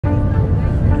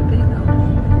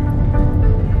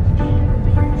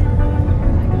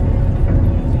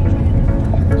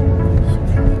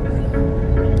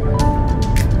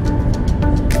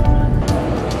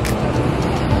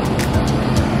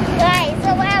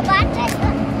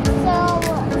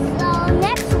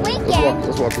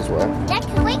walk this way. Next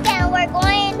weekend we're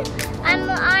going. I'm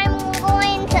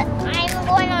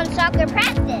going on soccer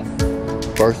practice.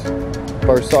 First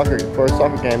soccer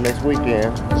game next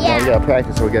weekend. Yeah. Now we gotta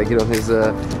practice, so we gotta get him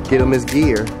his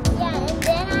gear. Yeah, and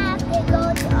then I have to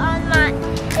go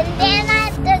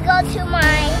to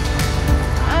my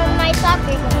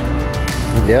soccer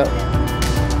game. Yep.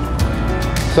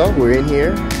 So we're in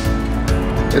here.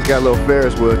 It's got a little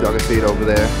Ferris wheel. Y'all can see it over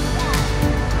there.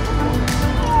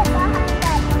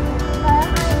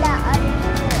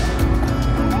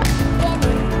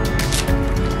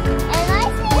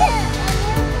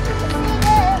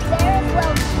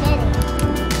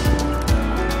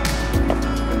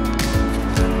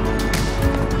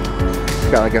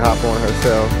 Kinda can hop on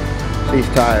herself. She's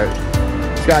tired.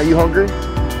 Sky, you hungry?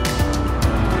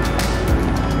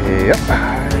 Yep.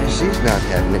 She's not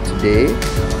having it today.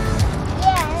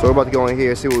 Yeah. So we're about to go in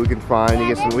here and see what we can find. We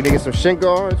need to get some shin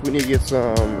guards. We need to get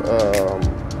some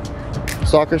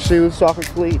soccer shoes, soccer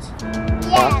cleats.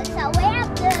 Yeah. So we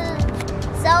have to.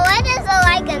 So it is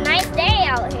like a nice day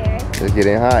out here. It's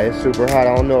getting hot. It's super hot.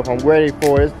 I don't know if I'm ready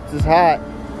for it. It's just hot.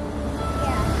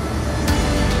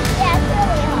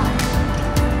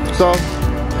 So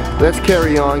let's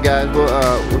carry on, guys.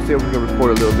 We'll see if we can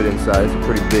record a little bit inside. It's a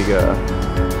pretty big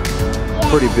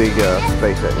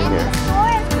space in here. The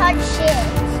store is called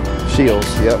Shields. Shields,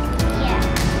 yep. Yeah.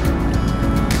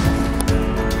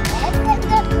 It's a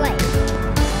good place.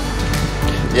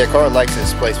 Yeah, Carter likes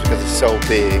this place because it's so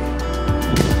big.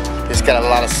 It's got a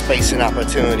lot of space and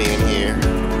opportunity in here,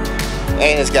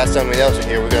 and it's got something else in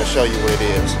here. We're gonna show you what it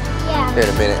is. Yeah. Here in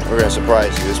a minute. We're gonna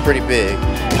surprise you. It's pretty big.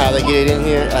 How they get it in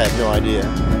here, I have no idea.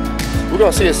 We're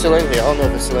gonna see it's still in here. I don't know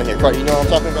if it's still in here. Carter, you know what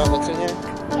I'm talking about that's in here?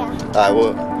 Yeah. Alright,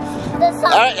 well. The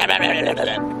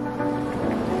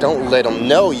Don't let them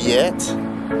know yet.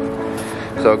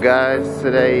 So guys,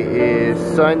 today is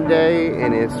Sunday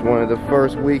and it's one of the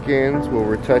first weekends where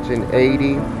we're touching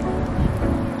 80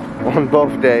 on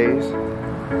both days.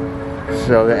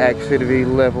 So the activity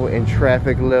level and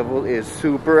traffic level is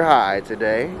super high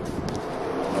today.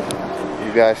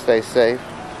 You guys stay safe.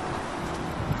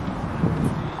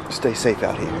 Stay safe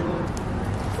out here.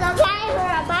 So guys,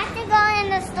 we're about to go in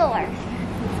the store.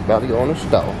 About to go in the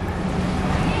store.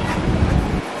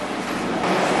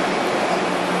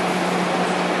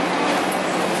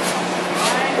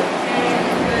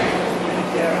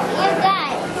 You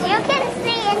guys, you can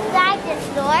see inside the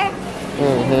store.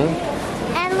 Mm-hmm.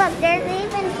 And look, there's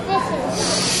even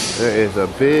fishes. There is a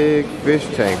big fish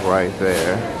tank right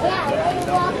there. Yeah, let's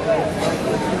walk through.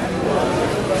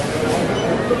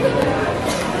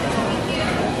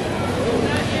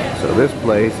 So this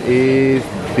place is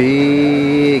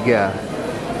big,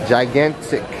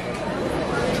 gigantic,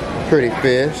 pretty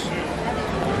fish.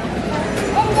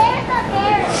 And there's a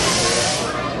bear.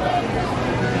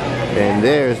 And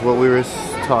there's what we were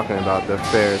talking about, the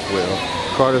Ferris wheel.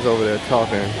 Carter's over there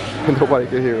talking, nobody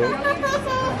can hear him.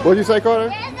 What'd you say, Carter?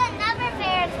 There's another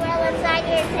Ferris wheel inside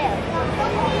here too.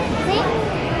 See?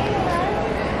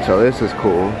 So this is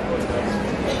cool.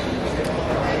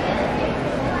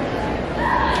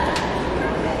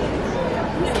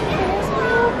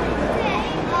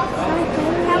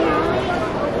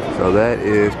 So that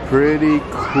is pretty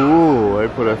cool. They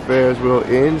put a Ferris wheel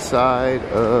inside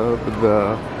of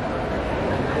the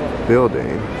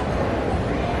building.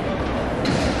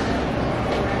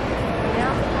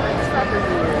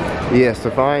 Yes,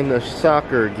 to find the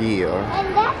soccer gear.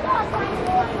 And that dog kind of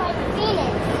looks like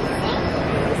Phoenix.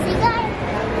 See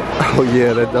that? Oh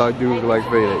yeah, that dog do look like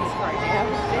Phoenix.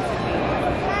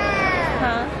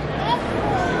 Huh?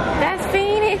 That's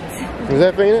Phoenix. Is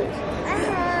that Phoenix?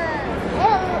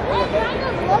 It kind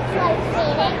of looks like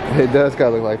Phoenix. It does kind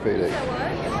of look like Phoenix.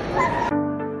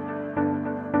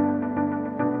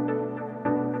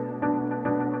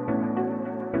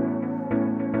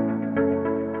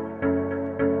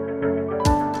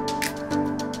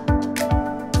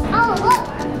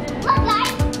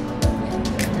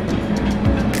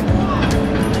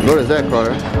 What is that,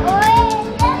 Carter? That's a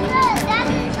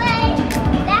place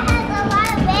that has a lot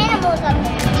of animals up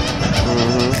there.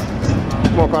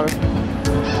 Come on, Carter.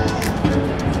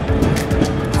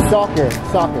 Soccer.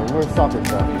 Where's soccer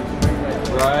stuff?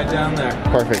 Right down there.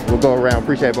 Perfect. We'll go around.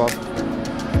 Appreciate it, boss. So, guys,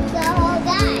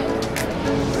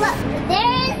 look,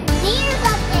 there's deers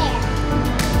up there.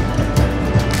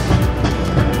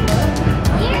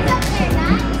 Deers up there,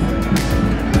 guys.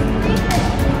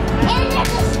 And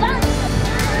there's a skunk.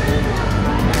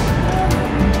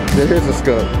 There's a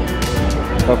skunk.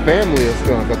 A family of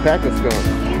skunk. A pack of skunk. A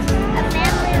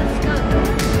family of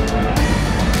skunks.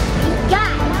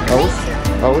 Guys,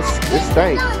 Oh, it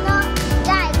stinks. no,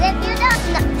 guys, if you don't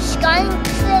know, skunks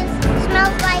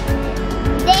smells like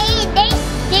they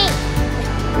stink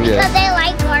because they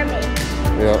like garbage.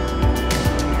 Yep.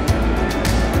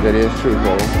 That is true,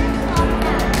 though.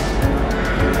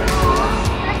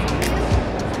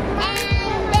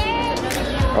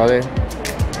 Are they?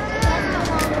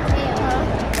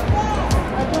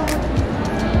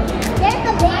 There's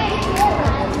a bear here,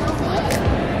 guys. And look.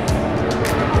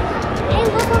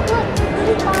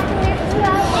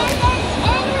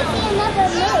 And we see another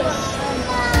moose.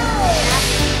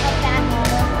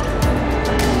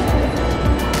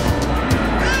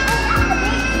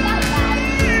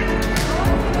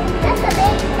 That's a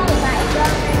big snout, guys.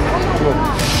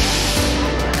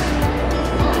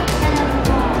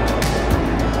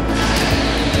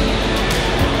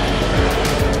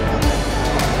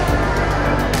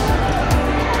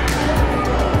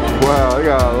 Wow, they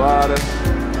got a lot of.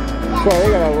 So they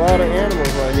got a lot of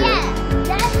animals right here. Yeah,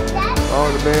 that's All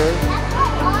the bears. That's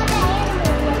what all the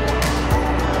animals are.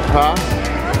 Huh?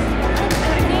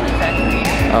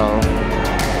 Oh.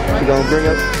 She's gonna bring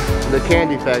up the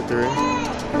candy factory.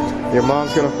 Your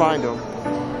mom's gonna find them.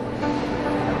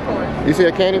 You see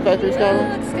a candy factory,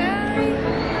 Skylar? Look, Sky.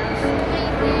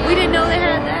 We didn't know they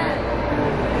had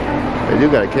that. They do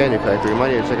got a candy factory. You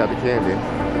might need to check out the candy.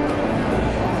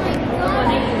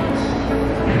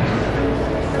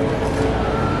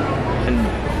 And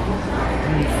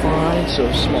fine,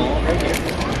 so small. Right here.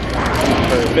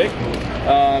 Perfect.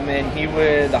 And he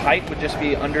would, the height would just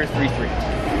be under 3'3".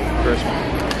 Very small.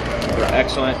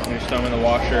 Excellent. You just throw them in the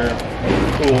washer,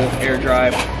 cool, air dry,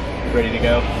 ready to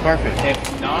go. Perfect.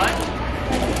 If not,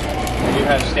 we do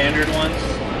have standard ones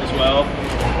as well,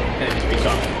 and it just be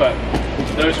soft. But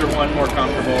those are one more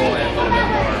comfortable and a little bit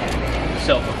more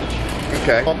self-efficient.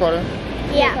 Okay. One quarter?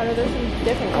 Yeah. There's some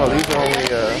different Oh, these are only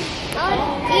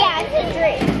Yeah, it's a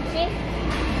drink. See?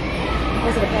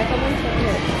 Was it a pack of ones?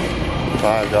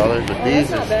 $5, but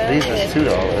these is $2.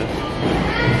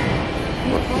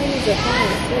 These are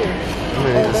fine too. I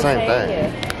mean, it's the same thing.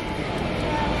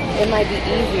 It might be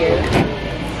easier.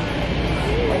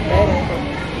 Or better.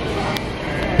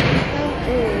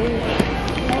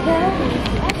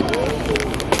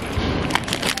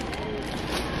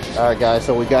 Alright guys,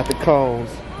 so we got the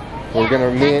cones. We're gonna,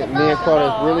 me and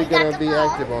Carter's really gonna be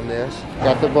active on this.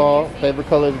 Got the ball, favorite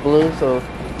color is blue, so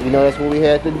you know that's what we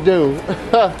had to do.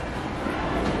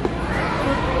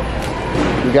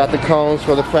 We got the cones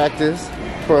for the practice,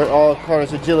 for all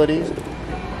Carter's agilities.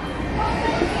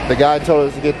 The guy told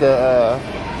us to get the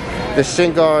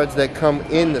shin guards that come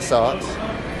in the socks.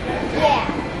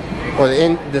 Yeah. Or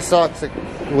the socks,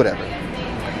 whatever.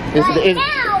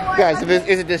 Guys,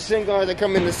 is it the shin guards that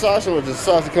come in the socks, or is it the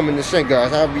socks that come in the shin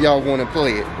guards? However y'all want to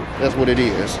play it, that's what it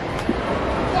is.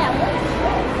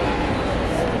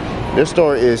 This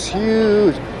store is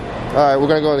huge. All right, we're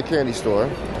gonna go to the candy store.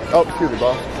 Oh, excuse me,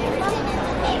 boss.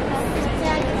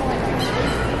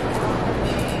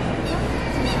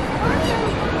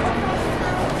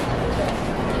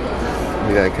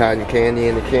 We got cotton candy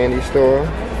in the candy store.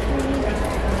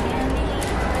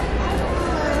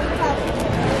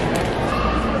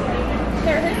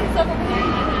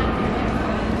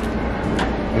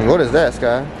 What is that,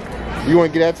 Sky? You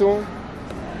want to get that to him?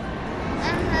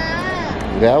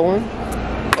 That one?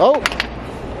 Oh!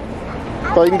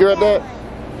 Thought you can grab that?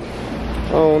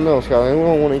 Oh no, Sky, we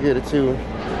don't want to get it too.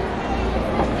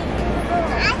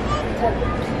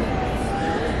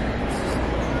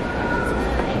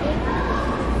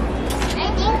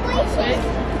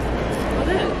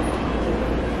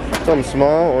 Something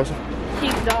small or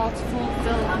Keep dogs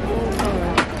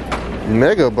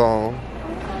Mega Bone.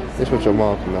 This is what your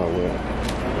mom came out with.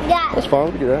 Yeah. That's fine,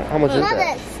 we can do that. How much is Smell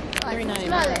that? it.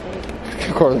 Smell it.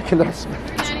 Carter, can I smell it?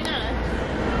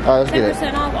 $3.99. Alright, let's get it.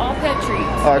 10% off all pet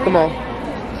treats. Alright, come on.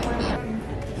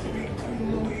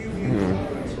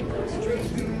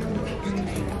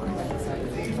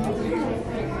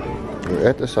 We're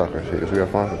at the soccer field. We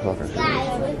gotta find some soccer shoes. Guys,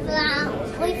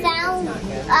 we found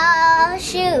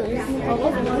shoes.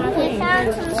 We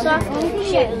found some soccer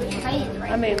shoes. I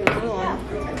made the blue one.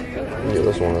 Yeah,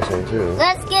 this one I seen too.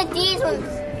 Let's get these ones,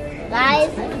 guys.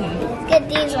 Let's get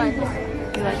these ones. You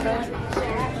like that?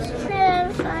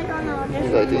 I don't know. This You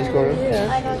like these, Carter?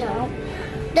 Yeah. I don't know.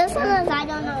 This one is I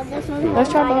don't know. This one is Let's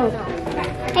try I don't both. know.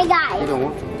 Hey guys. You don't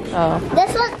want to. Oh.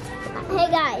 This one. Hey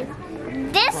guys.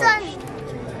 This one.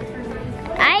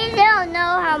 I don't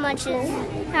know how much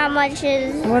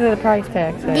is. What are the price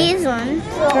tags say? These ones.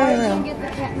 Turn it around.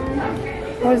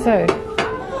 What is that?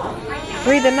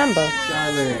 Read the number.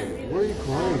 Skyland, what are you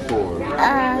crying for?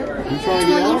 You trying to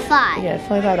get out? 25. Yeah,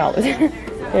 $25.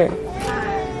 Here.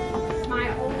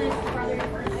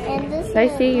 And this They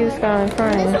see you, Sky,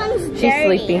 crying. This one's She's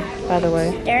dirty. sleepy, by the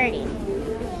way. Dirty.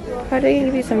 Why do you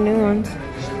give you some new ones?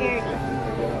 Dirty.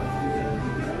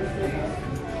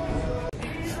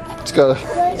 Skylar.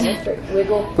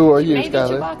 Who are you, Maybe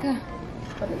Skylar? Chewbacca.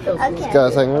 Okay.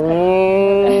 Skylar's like,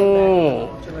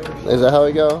 Is that how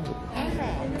we go?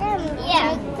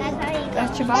 Yeah, that's how you go.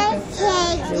 That's Chewbacca.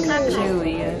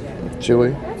 Chewie.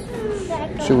 Chewy?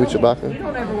 Chewy Chewbacca? You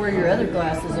don't ever wear your other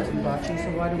glasses that we bought you, so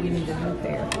why do we need a new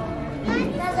pair?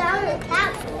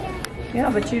 Yeah,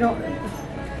 but you don't.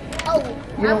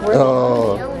 You don't wear.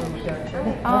 Oh.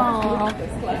 Oh.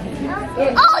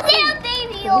 Oh, damn,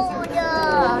 baby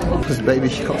Yoda. It's Baby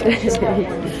Yoda.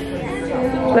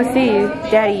 Let's see you,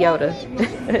 Daddy Yoda.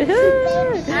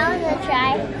 I'm gonna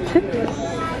try.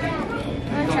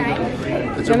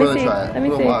 Did your Let me brother see. try it? Let me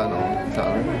Put see. mine on,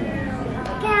 Tyler.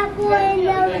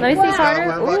 Let me see, Carter.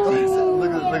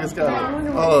 Look at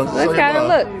Skylar. Oh, Look, show your Carter,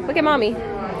 mom. look at mommy.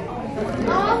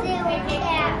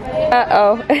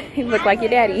 Uh-oh, you look like your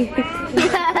daddy.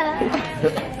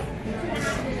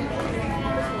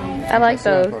 I like Sit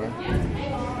down, those. Carter.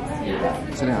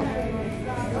 Sit down.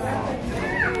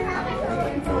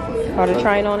 Carter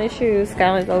trying on his shoes.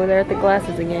 Skylar's over there at the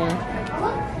glasses again.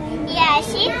 Yeah,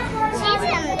 she loves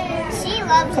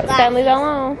glasses. Family's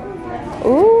alone.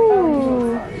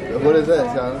 Ooh. What is that,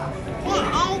 Skylar?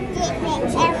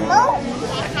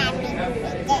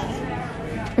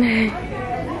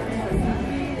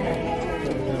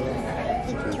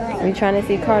 We're trying to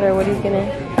see Carter, what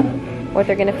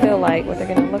they're gonna feel like, what they're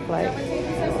gonna look like.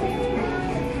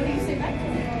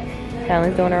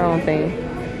 Family's doing her own thing.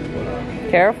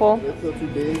 Careful.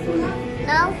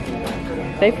 No.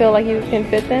 They feel like you can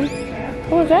fit them.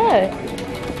 Who was that?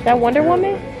 That Wonder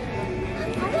Woman?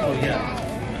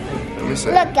 Let me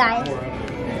see. Look, guys.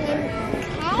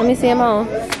 Let me see him on.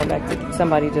 Come back to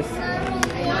somebody just.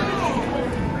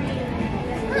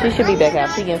 She should be back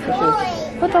out. She getting some shoes.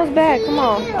 Put those back. Come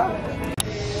on.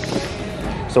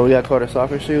 So we got Carter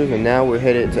soccer shoes, and now we're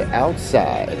headed to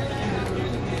outside.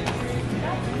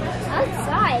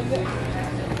 Outside.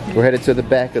 We're headed to the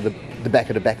back of the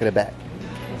back.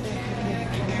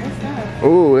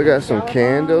 Ooh, they got some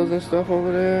candles and stuff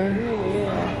over there.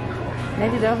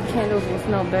 Maybe the other candles will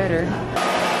smell better.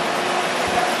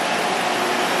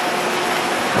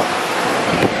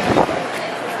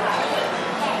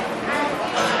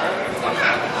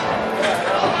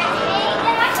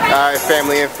 All right,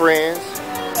 family and friends.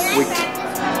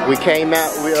 We came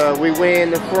out. We went in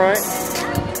the front.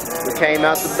 We came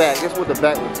out the back. This is what the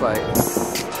back looks like.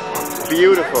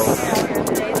 Beautiful.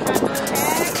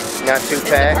 Not too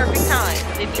packed. Perfect time.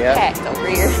 It's Yep. packed over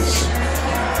here.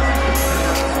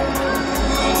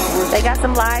 They got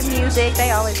some live music.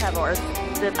 They always have ours.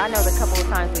 I know the couple of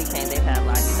times we came, they've had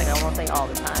live music. I won't say all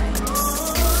the time.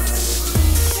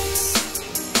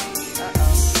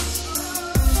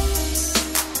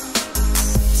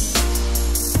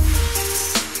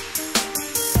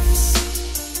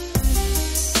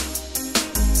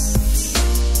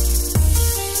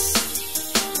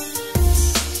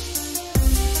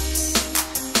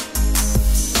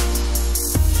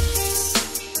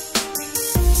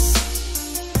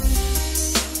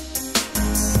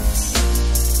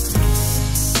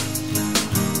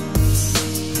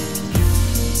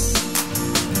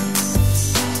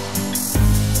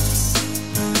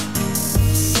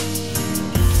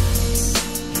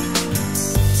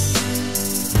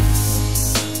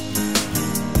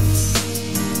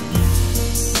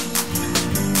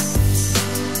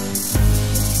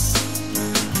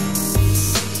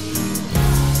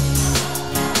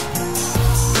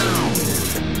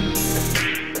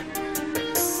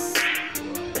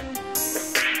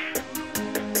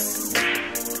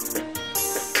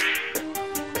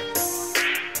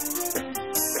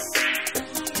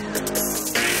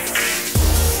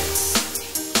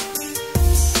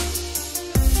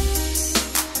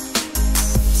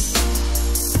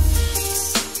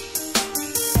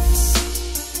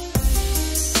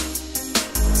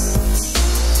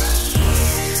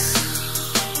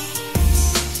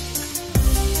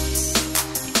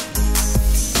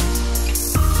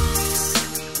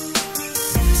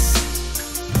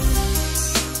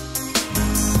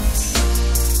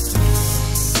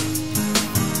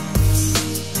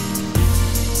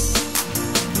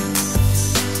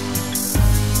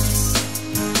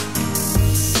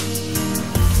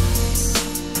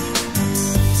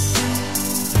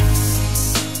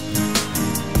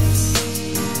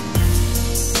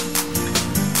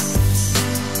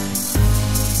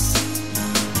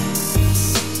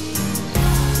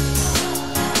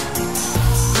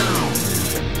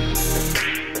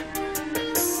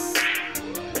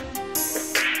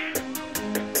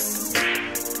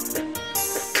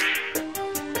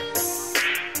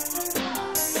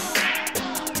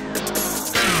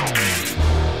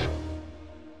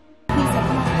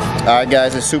 Alright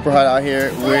guys, it's super hot out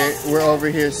here. We're over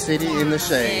here sitting in the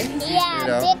shade. Yeah, you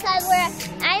know? because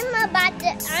I'm about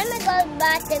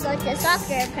to go to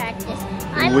soccer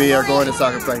practice. We are going to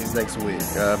soccer practice next week,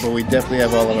 but we definitely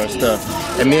have all of our stuff.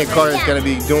 And me and Carter's gonna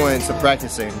be doing some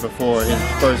practicing before his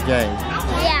first game.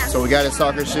 Yeah. So we got his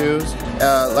soccer shoes.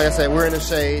 Like I said, we're in the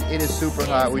shade. It is super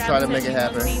hot. We try to make it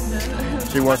happen.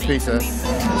 She wants pizza.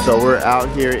 So we're out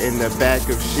here in the back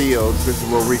of Shields. This is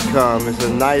where we come. It's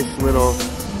a nice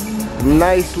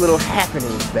little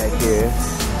happenings back here.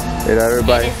 You know,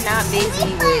 everybody. And it's not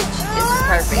busy, which is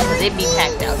perfect because it be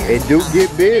packed out here. It do get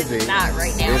busy. It's not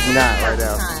right now. It's not right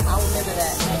now. I'll remember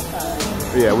that next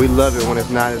time. Yeah, we love it when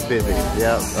it's not as busy.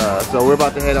 Yep. So we're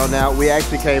about to head on out. We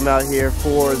actually came out here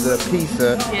for the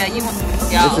pizza. Yeah,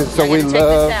 y'all. We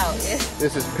love.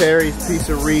 This is Perry's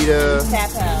Pizzeria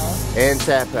Tap House and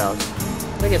Tap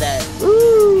House. Look at that.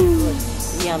 Woo!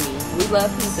 Yummy. We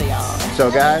love pizza, y'all.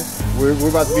 So guys, we're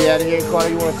about to be out of here. Carter,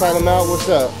 you want to sign them out? What's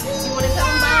up?